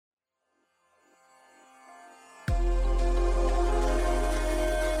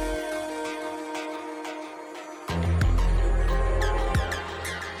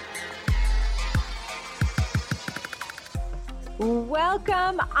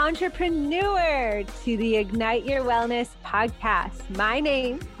Welcome, entrepreneur, to the Ignite Your Wellness podcast. My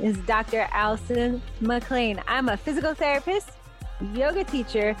name is Dr. Allison McLean. I'm a physical therapist, yoga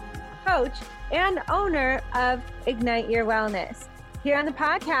teacher, coach, and owner of Ignite Your Wellness. Here on the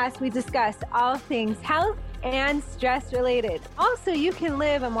podcast, we discuss all things health and stress related. Also, you can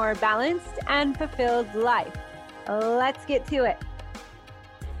live a more balanced and fulfilled life. Let's get to it.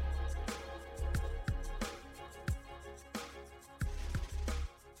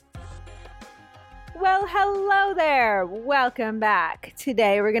 Well, hello there. Welcome back.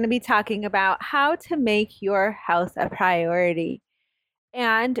 Today, we're going to be talking about how to make your health a priority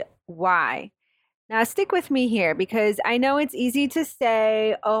and why. Now, stick with me here because I know it's easy to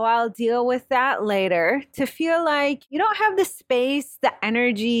say, oh, I'll deal with that later, to feel like you don't have the space, the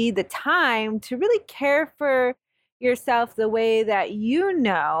energy, the time to really care for yourself the way that you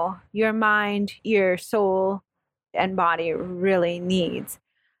know your mind, your soul, and body really needs.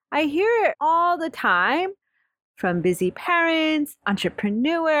 I hear it all the time from busy parents,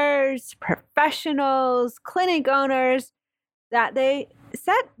 entrepreneurs, professionals, clinic owners, that they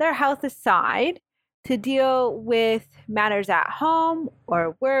set their health aside to deal with matters at home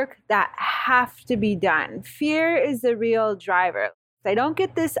or work that have to be done. Fear is the real driver. If they don't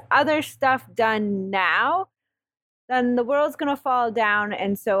get this other stuff done now, then the world's going to fall down.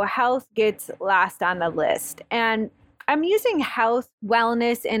 And so health gets last on the list. And I'm using health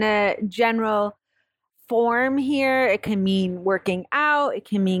wellness in a general form here. It can mean working out. It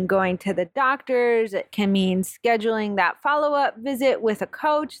can mean going to the doctors. It can mean scheduling that follow-up visit with a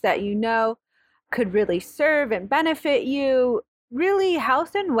coach that you know could really serve and benefit you. Really,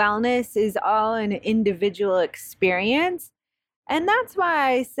 health and wellness is all an individual experience. And that's why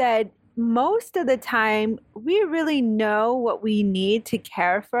I said most of the time, we really know what we need to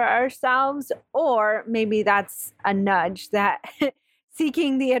care for ourselves, or maybe that's a nudge that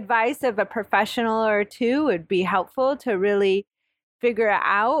seeking the advice of a professional or two would be helpful to really figure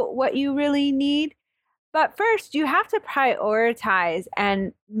out what you really need. But first, you have to prioritize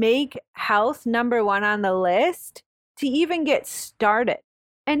and make health number one on the list to even get started.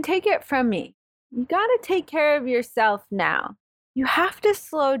 And take it from me, you got to take care of yourself now. You have to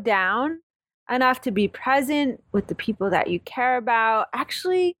slow down enough to be present with the people that you care about.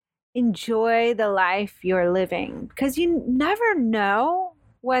 Actually enjoy the life you're living because you never know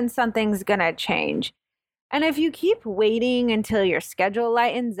when something's going to change. And if you keep waiting until your schedule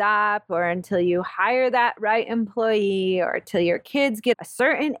lightens up or until you hire that right employee or until your kids get a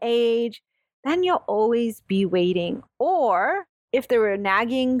certain age, then you'll always be waiting. Or if there were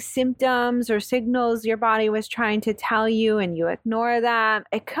nagging symptoms or signals your body was trying to tell you and you ignore them,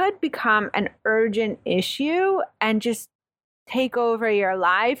 it could become an urgent issue and just take over your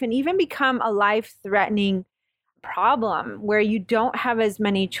life and even become a life-threatening problem where you don't have as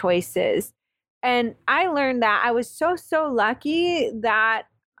many choices. And I learned that I was so lucky that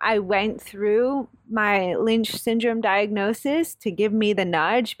I went through my Lynch syndrome diagnosis to give me the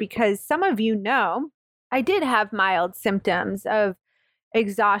nudge, because some of you know, I did have mild symptoms of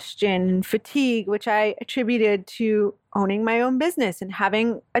exhaustion and fatigue, which I attributed to owning my own business and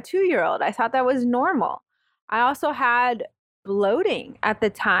having a 2-year-old. I thought that was normal. I also had bloating at the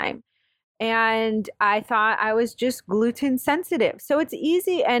time, and I thought I was just gluten sensitive. So it's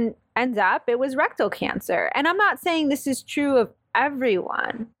easy, and ends up it was rectal cancer. And I'm not saying this is true of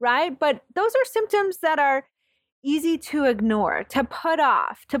everyone, right? But those are symptoms that are easy to ignore, to put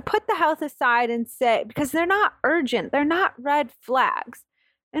off, to put the health aside and say, because they're not urgent, they're not red flags.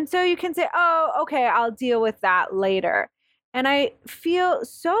 And so you can say, oh, okay, I'll deal with that later. And I feel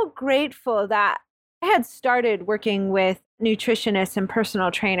so grateful that I had started working with nutritionists and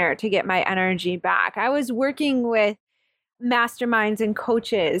personal trainer to get my energy back. I was working with masterminds and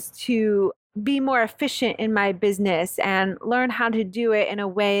coaches to be more efficient in my business and learn how to do it in a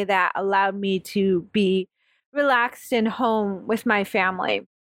way that allowed me to be relaxed and home with my family.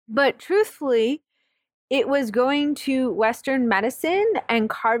 But truthfully, it was going to Western medicine and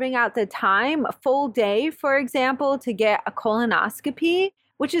carving out the time, a full day, for example, to get a colonoscopy,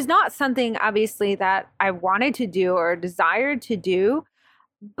 which is not something obviously that I wanted to do or desired to do,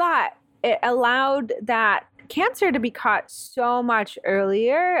 but it allowed that cancer to be caught so much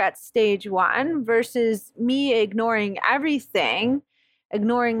earlier at stage 1 versus me ignoring everything,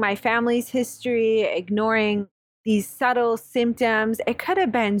 ignoring my family's history, ignoring these subtle symptoms. It could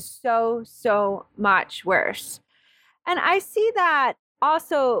have been so much worse. And I see that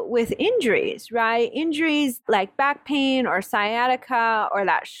also with injuries, right? Injuries like back pain or sciatica or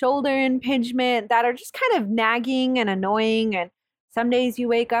that shoulder impingement that are just kind of nagging and annoying. And some days you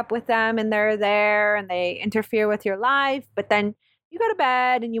wake up with them and they're there and they interfere with your life, but then You go to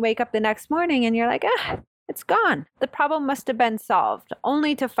bed and you wake up the next morning and you're like, it's gone. The problem must have been solved,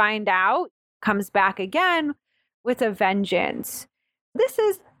 only to find out comes back again with a vengeance. This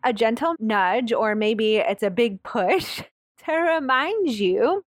is a gentle nudge, or maybe it's a big push to remind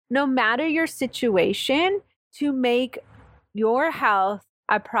you, no matter your situation, to make your health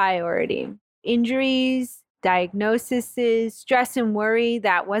a priority. Injuries, diagnoses, stress and worry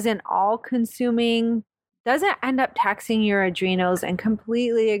that wasn't all consuming doesn't end up taxing your adrenals and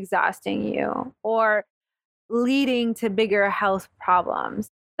completely exhausting you or leading to bigger health problems.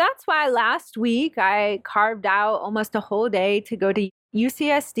 That's why last week I carved out almost a whole day to go to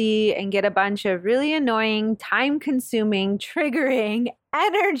UCSD and get a bunch of really annoying, time consuming, triggering,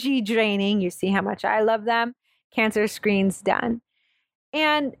 energy draining, you see how much I love them, cancer screens done.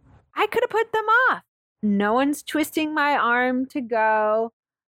 And I could have put them off. No one's twisting my arm to go.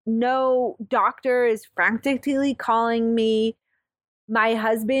 No doctor is frantically calling me. My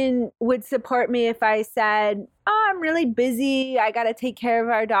husband would support me if I said, I'm really busy. I got to take care of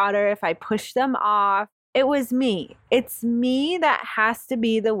our daughter if I push them off. It was me. It's me that has to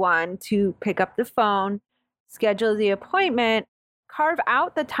be the one to pick up the phone, schedule the appointment, carve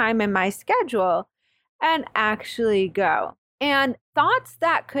out the time in my schedule, and actually go. And thoughts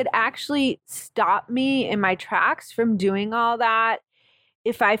that could actually stop me in my tracks from doing all that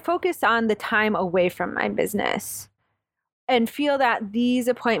if I focus on the time away from my business and feel that these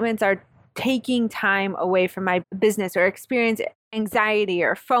appointments are taking time away from my business, or experience anxiety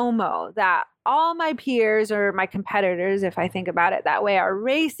or FOMO that all my peers or my competitors, if I think about it that way, are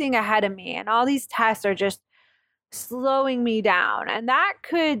racing ahead of me and all these tests are just slowing me down. And that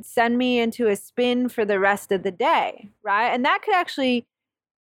could send me into a spin for the rest of the day, right? And that could actually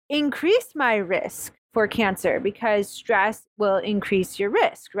increase my risk for cancer because stress will increase your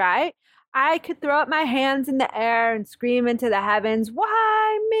risk, right? I could throw up my hands in the air and scream into the heavens,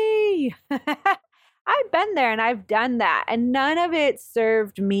 why me? I've been there and I've done that. And none of it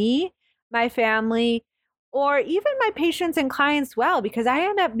served me, my family, or even my patients and clients well, because I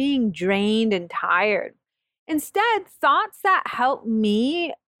end up being drained and tired. Instead, thoughts that help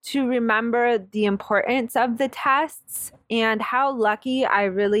me to remember the importance of the tests and how lucky I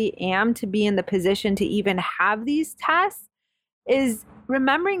really am to be in the position to even have these tests is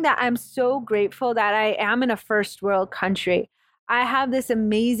remembering that I'm so grateful that I am in a first world country. I have this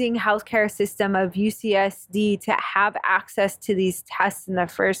amazing healthcare system of UCSD to have access to these tests in the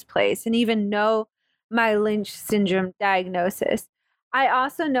first place and even know my Lynch syndrome diagnosis. I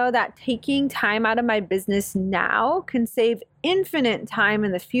also know that taking time out of my business now can save infinite time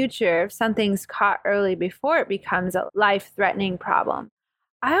in the future if something's caught early before it becomes a life-threatening problem.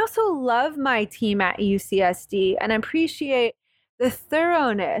 I also love my team at UCSD and appreciate the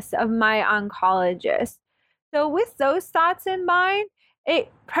thoroughness of my oncologist. So with those thoughts in mind,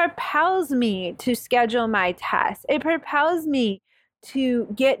 it propels me to schedule my tests. It propels me to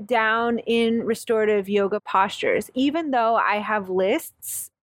get down in restorative yoga postures, even though I have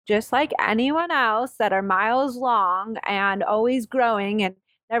lists just like anyone else that are miles long and always growing and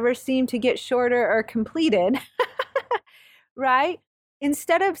never seem to get shorter or completed, right?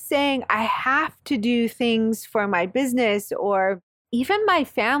 Instead of saying I have to do things for my business or even my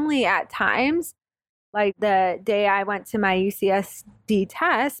family at times, like the day I went to my UCSD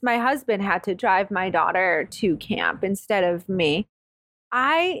test, my husband had to drive my daughter to camp instead of me.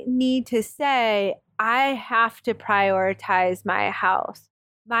 I need to say, I have to prioritize my health.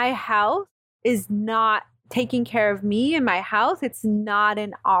 My health is not taking care of me and my health. It's not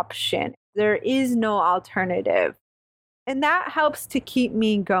an option. There is no alternative. And that helps to keep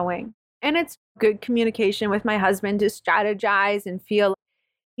me going. And it's good communication with my husband to strategize and feel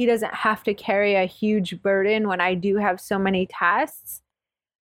he doesn't have to carry a huge burden when I do have so many tests.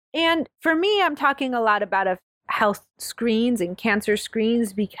 And for me, I'm talking a lot about health screens and cancer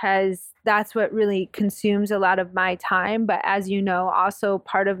screens because that's what really consumes a lot of my time. But as you know, also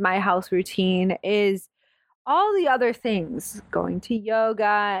part of my health routine is all the other things, going to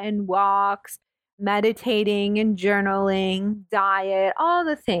yoga and walks, meditating and journaling, diet, all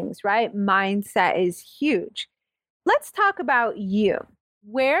the things, right? Mindset is huge. Let's talk about you.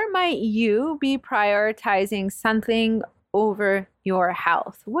 Where might you be prioritizing something over your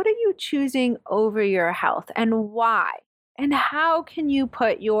health? What are you choosing over your health and why? And how can you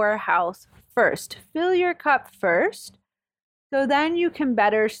put your health first? Fill your cup first so then you can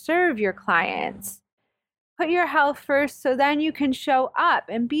better serve your clients. Put your health first so then you can show up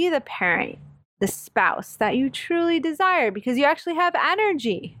and be the parent, the spouse that you truly desire because you actually have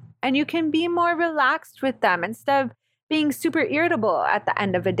energy and you can be more relaxed with them instead of being super irritable at the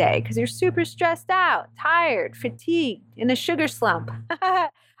end of a day because you're super stressed out, tired, fatigued, in a sugar slump.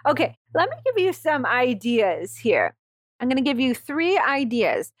 Okay, let me give you some ideas here. I'm going to give you 3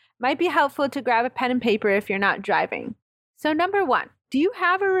 ideas. Might be helpful to grab a pen and paper if you're not driving. So, number 1, do you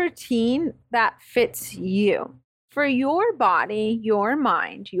have a routine that fits you? For your body, your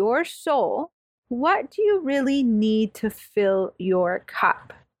mind, your soul, what do you really need to fill your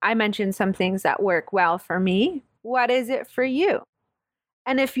cup? I mentioned some things that work well for me. What is it for you?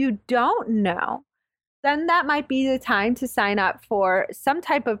 And if you don't know, then that might be the time to sign up for some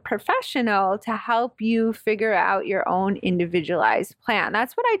type of professional to help you figure out your own individualized plan.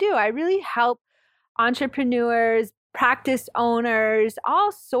 That's what I do. I really help entrepreneurs, practice owners,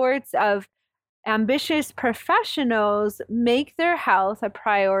 all sorts of ambitious professionals make their health a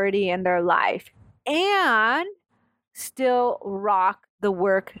priority in their life and still rock the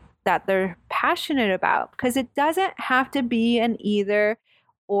work that they're passionate about, because it doesn't have to be an either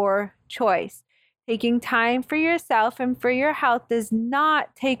or choice. Taking time for yourself and for your health does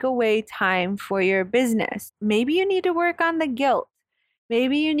not take away time for your business. Maybe you need to work on the guilt.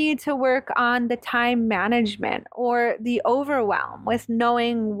 Maybe you need to work on the time management or the overwhelm with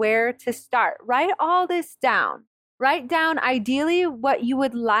knowing where to start. Write all this down. Write down ideally what you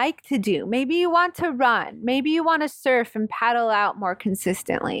would like to do. Maybe you want to run. Maybe you want to surf and paddle out more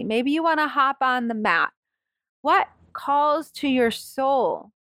consistently. Maybe you want to hop on the mat. What calls to your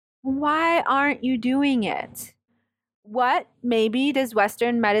soul? Why aren't you doing it? What maybe does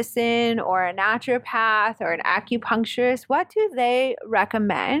Western medicine or a naturopath or an acupuncturist, what do they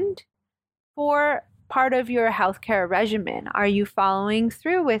recommend for part of your healthcare regimen? Are you following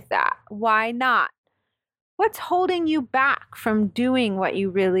through with that? Why not? What's holding you back from doing what you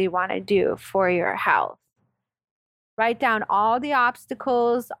really want to do for your health? Write down all the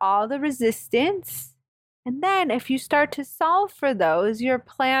obstacles, all the resistance. And then if you start to solve for those, your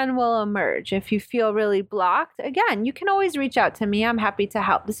plan will emerge. If you feel really blocked, again, you can always reach out to me. I'm happy to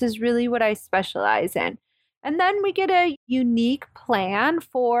help. This is really what I specialize in. And then we get a unique plan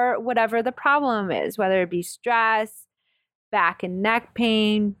for whatever the problem is, whether it be stress, back and neck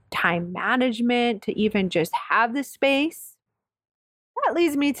pain, time management, to even just have the space. That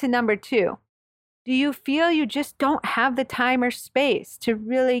leads me to number 2. Do you feel you just don't have the time or space to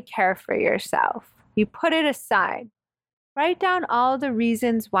really care for yourself? You put it aside. Write down all the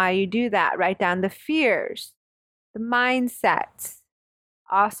reasons why you do that. Write down the fears, the mindsets.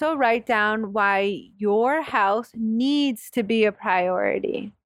 Also, write down why your health needs to be a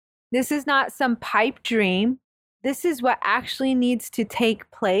priority. This is not some pipe dream. This is what actually needs to take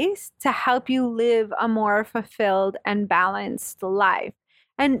place to help you live a more fulfilled and balanced life.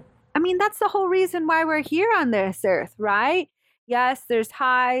 And I mean, that's the whole reason why we're here on this earth, right? Yes, there's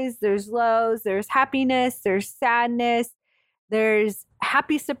highs, there's lows, there's happiness, there's sadness, there's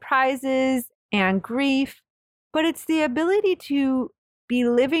happy surprises and grief, but it's the ability to be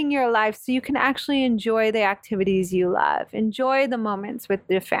living your life so you can actually enjoy the activities you love, enjoy the moments with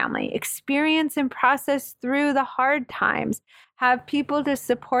your family, experience and process through the hard times, have people to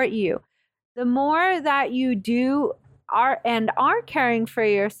support you. The more that you do are caring for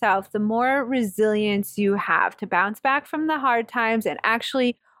yourself, the more resilience you have to bounce back from the hard times and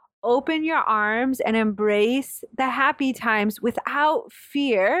actually open your arms and embrace the happy times without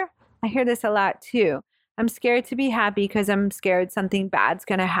fear. I hear this a lot too. I'm scared to be happy because I'm scared something bad's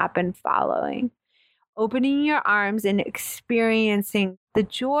going to happen following. Opening your arms and experiencing the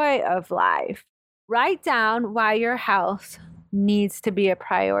joy of life. Write down why your health needs to be a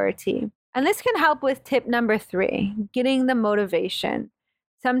priority. And this can help with tip number 3, getting the motivation.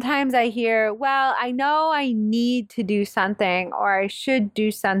 Sometimes I hear, well, I know I need to do something or I should do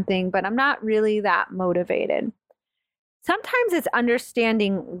something, but I'm not really that motivated. Sometimes it's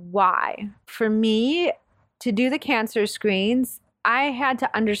understanding why. For me, to do the cancer screens, I had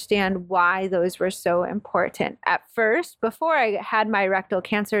to understand why those were so important. At first, before I had my rectal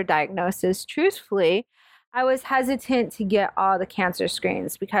cancer diagnosis, truthfully, I was hesitant to get all the cancer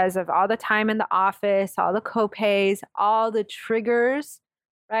screens because of all the time in the office, all the copays, all the triggers,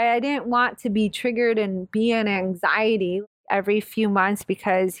 right? I didn't want to be triggered and be in anxiety every few months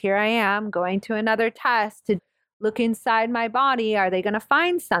because here I am going to another test to look inside my body. Are they going to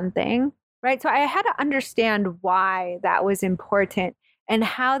find something, right? So I had to understand why that was important and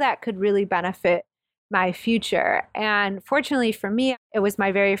how that could really benefit my future. And fortunately for me, it was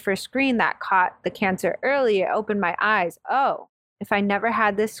my very first screen that caught the cancer early. It opened my eyes. Oh, if I never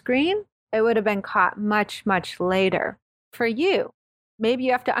had this screen, it would have been caught much, much later. For you, maybe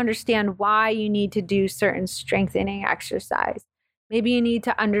you have to understand why you need to do certain strengthening exercise. Maybe you need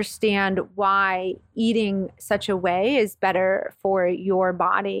to understand why eating such a way is better for your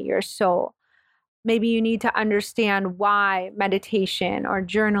body, your soul. Maybe you need to understand why meditation or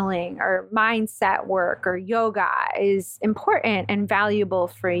journaling or mindset work or yoga is important and valuable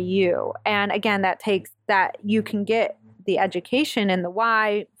for you. And again, that takes that you can get the education and the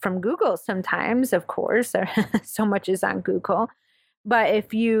why from Google sometimes, of course, so much is on Google. But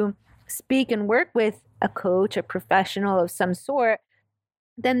if you speak and work with a coach, a professional of some sort,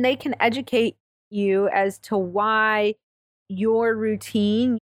 then they can educate you as to why your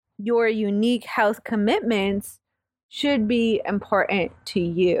routine, your unique health commitments should be important to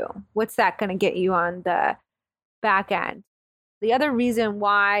you. What's that going to get you on the back end? The other reason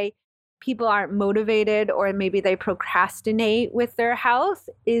why people aren't motivated or maybe they procrastinate with their health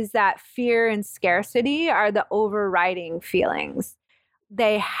is that fear and scarcity are the overriding feelings.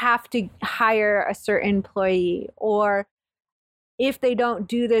 They have to hire a certain employee, or if they don't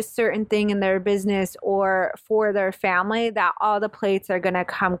do this certain thing in their business or for their family, that all the plates are going to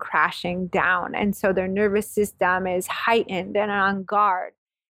come crashing down. And so their nervous system is heightened and on guard.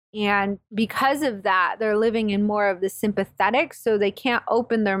 And because of that, they're living in more of the sympathetic, so they can't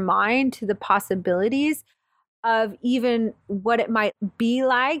open their mind to the possibilities of even what it might be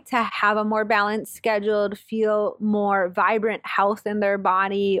like to have a more balanced schedule, to feel more vibrant health in their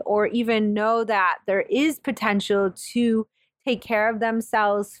body, or even know that there is potential to take care of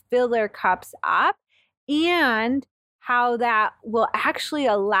themselves, fill their cups up, and how that will actually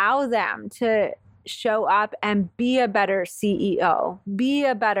allow them to show up and be a better CEO, be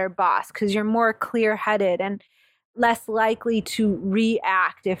a better boss, because you're more clear-headed and less likely to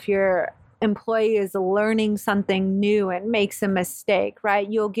react if your employee is learning something new and makes a mistake, right?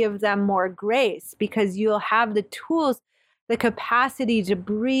 You'll give them more grace because you'll have the tools, the capacity to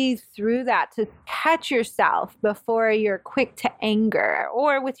breathe through that, to catch yourself before you're quick to anger,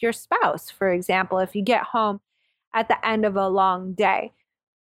 or with your spouse, for example, if you get home at the end of a long day.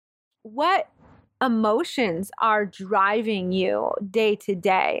 What emotions are driving you day to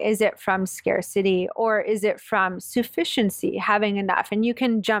day? Is it from scarcity or is it from sufficiency, having enough? And you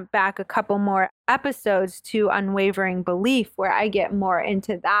can jump back a couple more episodes to Unwavering Belief, where I get more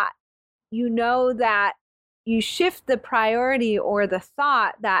into that. You know that you shift the priority or the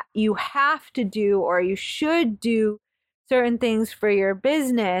thought that you have to do or you should do certain things for your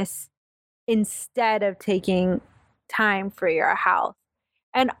business instead of taking time for your health.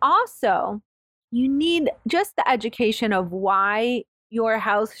 And also, you need just the education of why your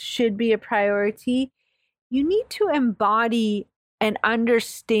health should be a priority. You need to embody and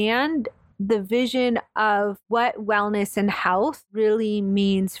understand the vision of what wellness and health really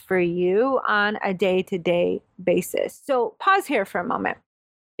means for you on a day-to-day basis. So pause here for a moment.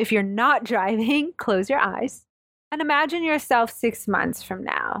 If you're not driving, close your eyes and imagine yourself 6 months from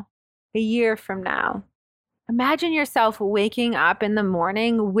now, a year from now. Imagine yourself waking up in the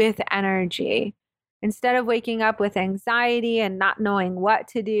morning with energy instead of waking up with anxiety and not knowing what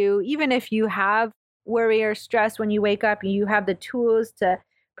to do. Even if you have worry or stress when you wake up, you have the tools to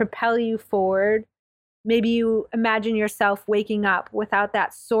propel you forward. Maybe you imagine yourself waking up without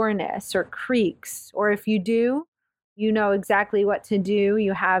that soreness or creaks, or if you do, you know exactly what to do.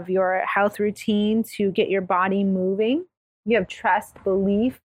 You have your health routine to get your body moving. You have trust,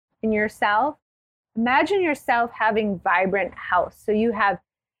 belief in yourself. Imagine yourself having vibrant health. So you have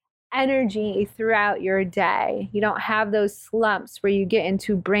energy throughout your day. You don't have those slumps where you get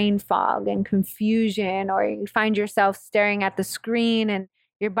into brain fog and confusion, or you find yourself staring at the screen and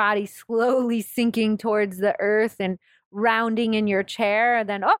your body slowly sinking towards the earth and rounding in your chair. And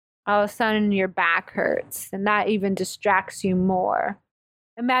then, all of a sudden your back hurts, and that even distracts you more.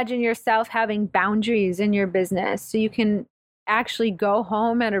 Imagine yourself having boundaries in your business so you can actually go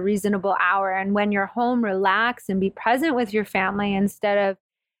home at a reasonable hour. And when you're home, relax and be present with your family instead of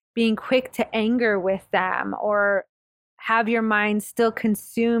being quick to anger with them or have your mind still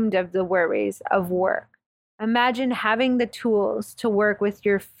consumed of the worries of work. Imagine having the tools to work with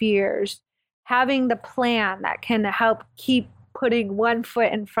your fears, having the plan that can help keep putting one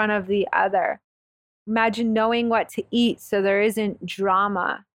foot in front of the other. Imagine knowing what to eat so there isn't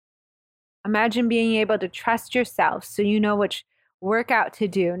drama. Imagine being able to trust yourself so you know which workout to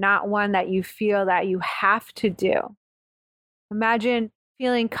do, not one that you feel that you have to do. Imagine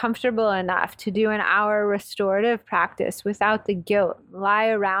feeling comfortable enough to do an hour restorative practice without the guilt. Lie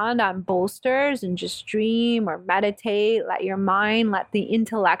around on bolsters and just dream or meditate. Let your mind, let the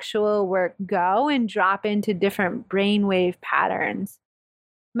intellectual work go and drop into different brainwave patterns.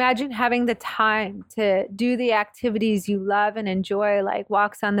 Imagine having the time to do the activities you love and enjoy, like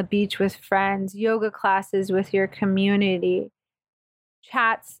walks on the beach with friends, yoga classes with your community,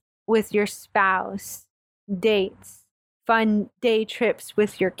 chats with your spouse, dates, fun day trips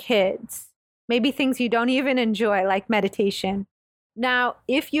with your kids, maybe things you don't even enjoy, like meditation. Now,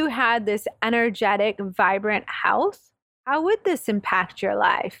 if you had this energetic, vibrant house, how would this impact your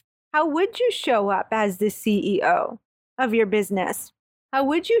life? How would you show up as the CEO of your business? How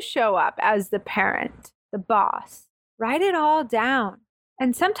would you show up as the parent, the boss? Write it all down.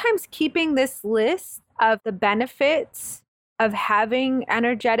 And sometimes keeping this list of the benefits of having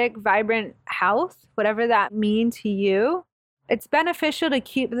energetic, vibrant health, whatever that means to you, it's beneficial to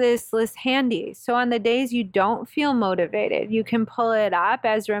keep this list handy. So on the days you don't feel motivated, you can pull it up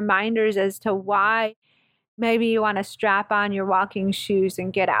as reminders as to why maybe you want to strap on your walking shoes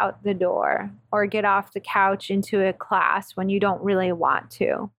and get out the door, or get off the couch into a class when you don't really want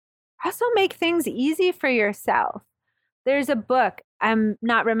to. Also, make things easy for yourself. There's a book, I'm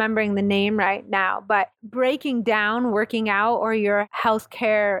not remembering the name right now, but breaking down working out or your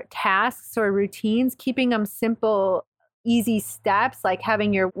healthcare tasks or routines, keeping them simple, easy steps, like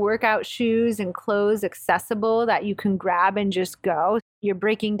having your workout shoes and clothes accessible that you can grab and just go. You're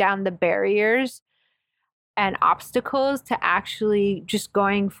breaking down the barriers and obstacles to actually just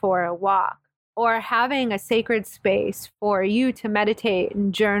going for a walk, or having a sacred space for you to meditate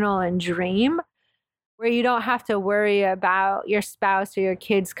and journal and dream, where you don't have to worry about your spouse or your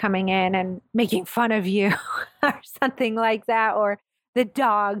kids coming in and making fun of you or something like that, or the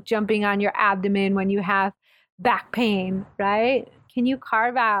dog jumping on your abdomen when you have back pain, right? Can you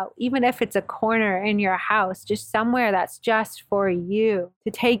carve out, even if it's a corner in your house, just somewhere that's just for you,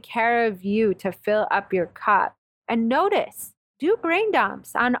 to take care of you, to fill up your cup? And notice, do brain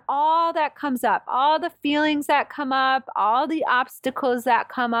dumps on all that comes up, all the feelings that come up, all the obstacles that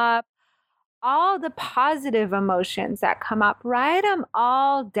come up, all the positive emotions that come up. Write them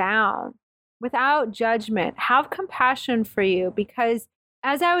all down without judgment. Have compassion for you, because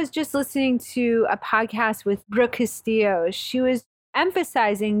as I was just listening to a podcast with Brooke Castillo, she was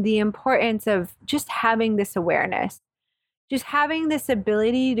emphasizing the importance of just having this awareness, just having this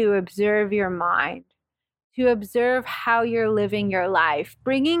ability to observe your mind, to observe how you're living your life,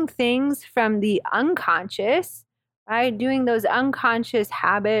 bringing things from the unconscious, right? Doing those unconscious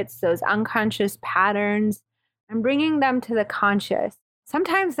habits, those unconscious patterns, and bringing them to the conscious.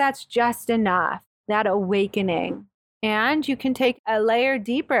 Sometimes that's just enough, that awakening. And you can take a layer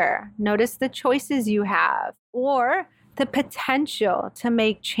deeper. Notice the choices you have, or the potential to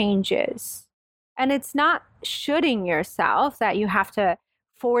make changes. And it's not shoulding yourself that you have to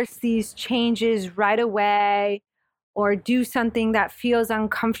force these changes right away or do something that feels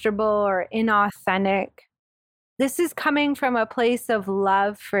uncomfortable or inauthentic. This is coming from a place of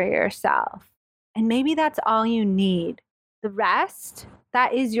love for yourself. And maybe that's all you need. The rest,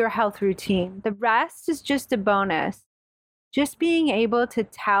 that is your health routine. The rest is just a bonus. Just being able to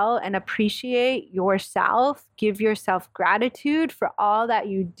tell and appreciate yourself, give yourself gratitude for all that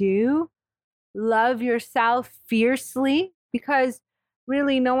you do, love yourself fiercely, because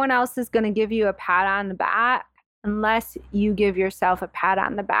really no one else is going to give you a pat on the back unless you give yourself a pat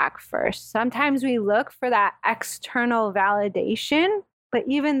on the back first. Sometimes we look for that external validation, but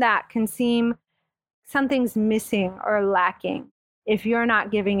even that can seem something's missing or lacking if you're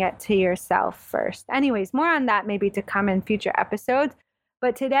not giving it to yourself first. Anyways, more on that maybe to come in future episodes.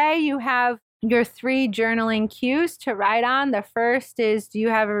 But today you have your 3 journaling cues to write on. The first is, do you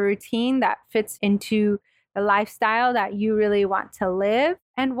have a routine that fits into the lifestyle that you really want to live?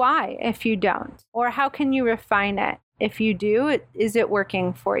 And why if you don't? Or how can you refine it? If you do, is it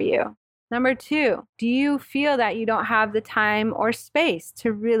working for you? Number 2, do you feel that you don't have the time or space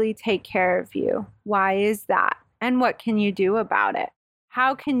to really take care of you? Why is that? And what can you do about it?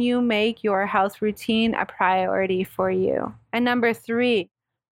 How can you make your health routine a priority for you? And number 3,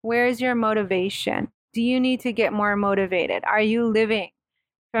 where's your motivation? Do you need to get more motivated? Are you living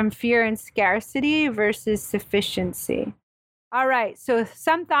from fear and scarcity versus sufficiency? All right, so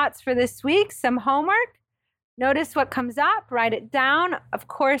some thoughts for this week, some homework. Notice what comes up, write it down. Of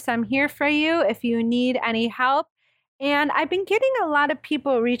course, I'm here for you if you need any help. And I've been getting a lot of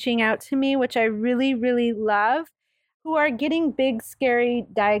people reaching out to me, which I really, really love, who are getting big, scary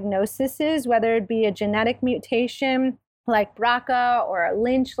diagnoses, whether it be a genetic mutation like BRCA or a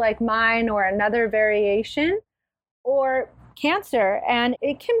Lynch like mine or another variation, or cancer. And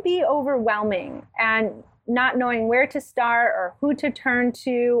it can be overwhelming, and not knowing where to start or who to turn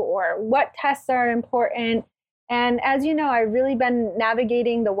to or what tests are important. And as you know, I've really been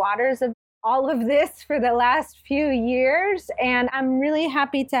navigating the waters of all of this for the last few years, and I'm really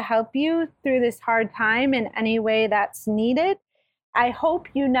happy to help you through this hard time in any way that's needed. I hope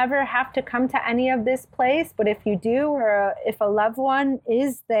you never have to come to any of this place, but if you do, or if a loved one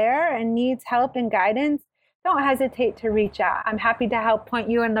is there and needs help and guidance, don't hesitate to reach out. I'm happy to help point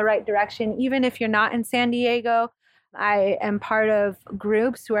you in the right direction, even if you're not in San Diego. I am part of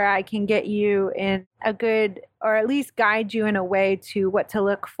groups where I can get you in a good, or at least guide you in a way to what to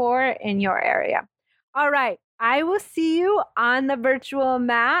look for in your area. All right. I will see you on the virtual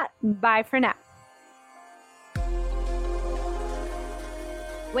mat. Bye for now.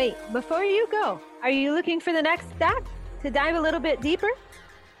 Wait, before you go, are you looking for the next step to dive a little bit deeper?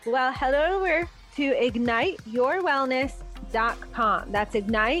 Well, head over to igniteyourwellness.com. That's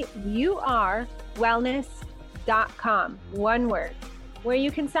igniteyourwellness.com, one word, where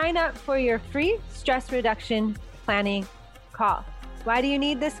you can sign up for your free stress reduction planning call. Why do you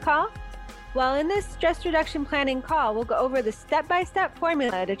need this call? Well, in this stress reduction planning call, we'll go over the step-by-step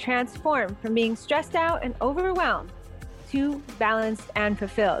formula to transform from being stressed out and overwhelmed to balanced and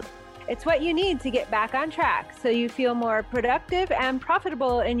fulfilled. It's what you need to get back on track so you feel more productive and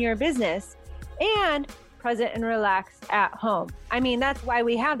profitable in your business and present and relaxed at home. I mean, that's why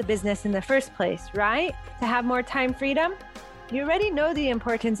we have the business in the first place, right? To have more time freedom. You already know the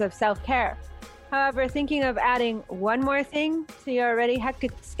importance of self-care. However, thinking of adding one more thing to your already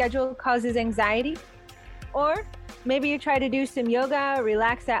hectic schedule causes anxiety. Or maybe you try to do some yoga,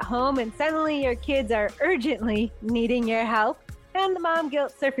 relax at home, and suddenly your kids are urgently needing your help, and the mom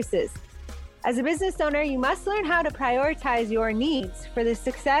guilt surfaces. As a business owner, you must learn how to prioritize your needs for the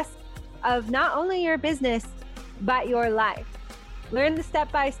success of not only your business, but your life. Learn the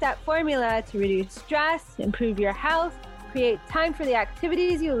step-by-step formula to reduce stress, improve your health, create time for the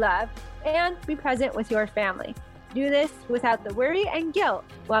activities you love, and be present with your family. Do this without the worry and guilt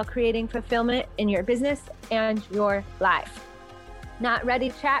while creating fulfillment in your business and your life. Not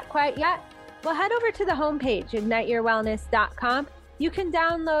ready to chat quite yet? Well, head over to the homepage, igniteyourwellness.com. You can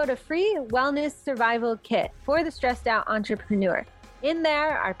download a free wellness survival kit for the stressed out entrepreneur. In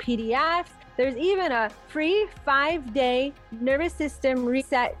there are PDFs. There's even a free 5-day nervous system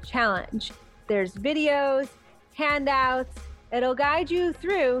reset challenge. There's videos, handouts. It'll guide you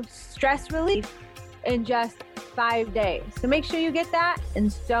through stress relief in just 5 days. So make sure you get that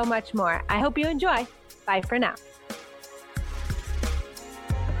and so much more. I hope you enjoy. Bye for now.